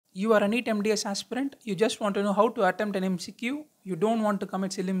You are a NEET MDS aspirant, you just want to know how to attempt an MCQ, you don't want to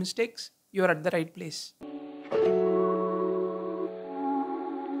commit silly mistakes, you are at the right place.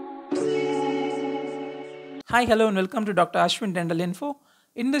 Hi, hello and welcome to Dr. Ashwinth Dental Info.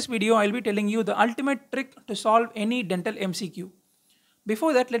 In this video, I'll be telling you the ultimate trick to solve any dental MCQ.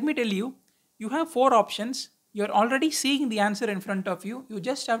 Before that, let me tell you, you have 4 options. You're already seeing the answer in front of you. You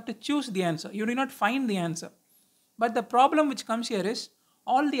just have to choose the answer. You do not find the answer. But the problem which comes here is,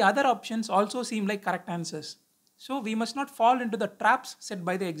 all the other options also seem like correct answers. So we must not fall into the traps set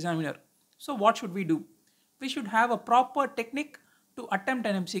by the examiner. So what should we do? We should have a proper technique to attempt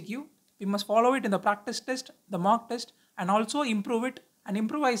an MCQ. We must follow it in the practice test, the mock test, and also improve it and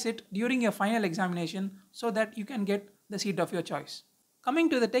improvise it during your final examination so that you can get the seat of your choice. Coming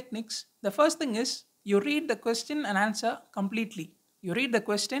to the techniques, the first thing is you read the question and answer completely. You read the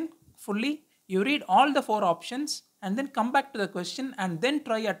question fully, you read all the 4 options and then come back to the question and then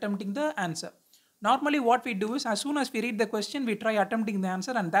try attempting the answer. Normally what we do is, as soon as we read the question, we try attempting the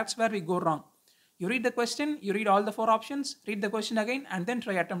answer, and that's where we go wrong. You read the question, you read all the 4 options, read the question again and then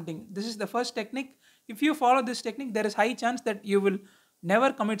try attempting. This is the first technique. If you follow this technique, there is high chance that you will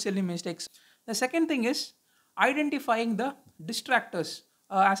never commit silly mistakes. The second thing is identifying the distractors.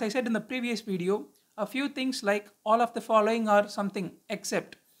 As I said in the previous video, a few things like all of the following are something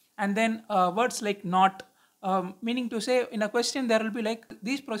except, and then words like not, meaning to say in a question there will be like,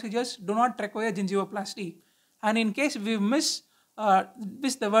 these procedures do not require gingivoplasty, and in case we miss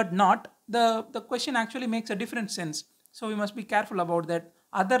the word not, the question actually makes a different sense. So we must be careful about that,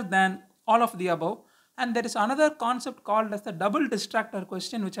 other than all of the above. And there is another concept called as the double distractor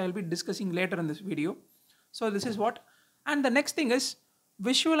question, which I will be discussing later in this video. So this is what. And the next thing is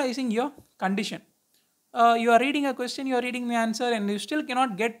visualizing your condition. You are reading a question, you are reading the answer, and you still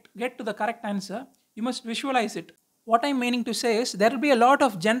cannot get to the correct answer. You must visualize it. What I'm meaning to say is, there will be a lot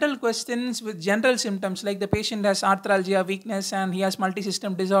of general questions with general symptoms, like the patient has arthralgia, weakness, and he has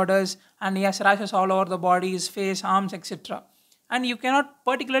multi-system disorders, and he has rashes all over the body, his face, arms, etc. And you cannot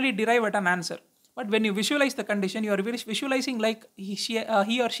particularly derive at an answer. But when you visualize the condition, you are visualizing like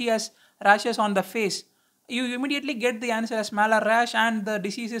he or she has rashes on the face. You immediately get the answer as malar rash and the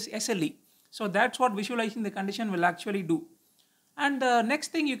disease is SLE. So that's what visualizing the condition will actually do. And the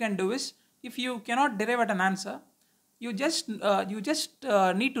next thing you can do is, if you cannot derive at an answer, you just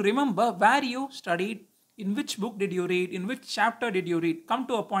need to remember where you studied, in which book did you read, in which chapter did you read. Come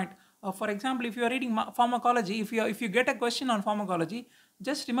to a point. For example, if you are reading pharmacology, if you get a question on pharmacology,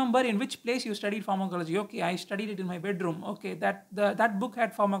 just remember in which place you studied pharmacology. Okay, I studied it in my bedroom. Okay, that book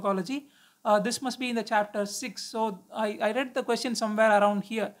had pharmacology. This must be in the chapter 6. So I read the question somewhere around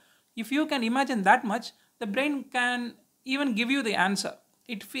here. If you can imagine that much, the brain can even give you the answer.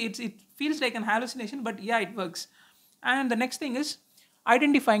 It feels like an hallucination, but yeah, it works. And the next thing is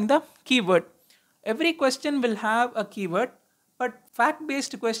identifying the keyword. Every question will have a keyword, but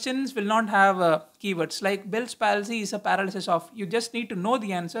fact-based questions will not have keywords. Like Bell's palsy is a paralysis of. You just need to know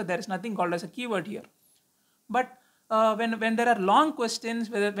the answer. There is nothing called as a keyword here. But when there are long questions,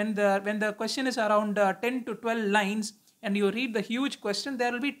 when the question is around 10 to 12 lines, and you read the huge question,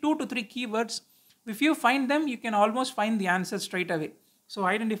 there will be 2 to 3 keywords. If you find them, you can almost find the answer straight away. So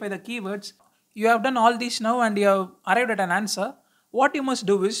identify the keywords. You have done all this now and you have arrived at an answer. What you must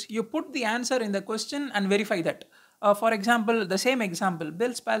do is, you put the answer in the question and verify that. For example, the same example,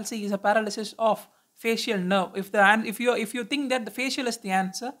 Bell's palsy is a paralysis of facial nerve. If you think that the facial is the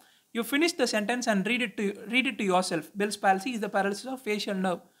answer, you finish the sentence and read it to yourself. Bell's palsy is the paralysis of facial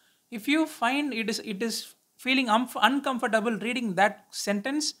nerve. If you find it is feeling uncomfortable reading that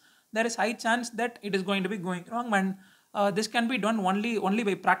sentence, there is high chance that it is going to be going wrong, and this can be done only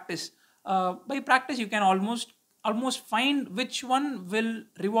by practice. By practice, you can almost find which one will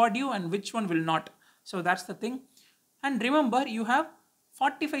reward you and which one will not. So that's the thing. And remember, you have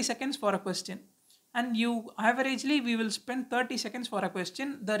 45 seconds for a question, and averagely we will spend 30 seconds for a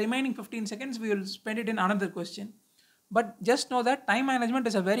question. The remaining 15 seconds we will spend it in another question. But just know that time management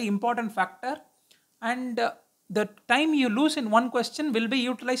is a very important factor, and the time you lose in one question will be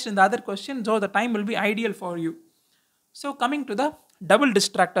utilized in the other question, so the time will be ideal for you. So coming to the double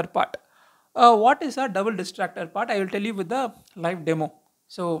distractor part. What is a double distractor part? I will tell you with the live demo.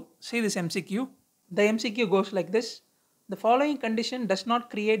 So see this MCQ. The MCQ goes like this. The following condition does not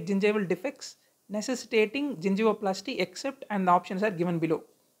create gingival defects necessitating gingivoplasty except, and the options are given below.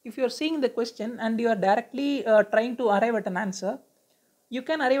 If you are seeing the question and you are directly trying to arrive at an answer, you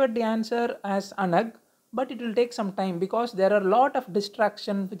can arrive at the answer as anag, but it will take some time because there are a lot of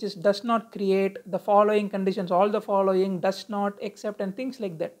distraction which is does not create the following conditions, all the following, does not, except, and things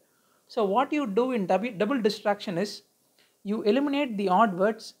like that. So what you do in double distraction is, you eliminate the odd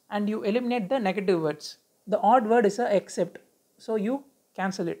words and you eliminate the negative words. The odd word is a except, so you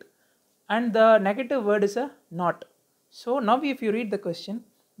cancel it, and the negative word is a not. So now if you read the question,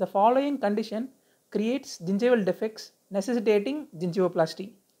 the following condition creates gingival defects necessitating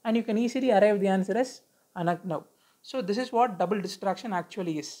gingivoplasty, and you can easily arrive the answer as anagnav. So this is what double distraction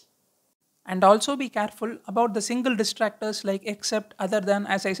actually is. And also be careful about the single distractors like except, other than,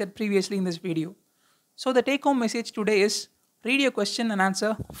 as I said previously in this video. So the take home message today is read your question and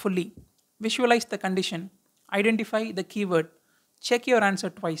answer fully. Visualize the condition. Identify the keyword. Check your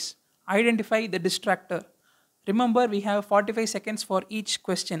answer twice. Identify the distractor. Remember, we have 45 seconds for each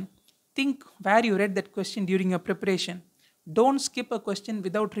question. Think where you read that question during your preparation. Don't skip a question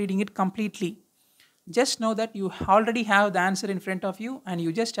without reading it completely. Just know that you already have the answer in front of you and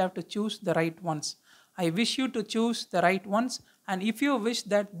you just have to choose the right ones. I wish you to choose the right ones, and if you wish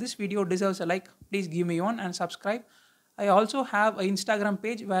that this video deserves a like, please give me one and subscribe. I also have an Instagram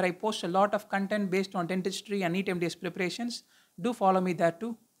page where I post a lot of content based on dentistry and NEET MDS preparations. Do follow me there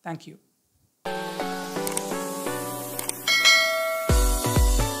too. Thank you.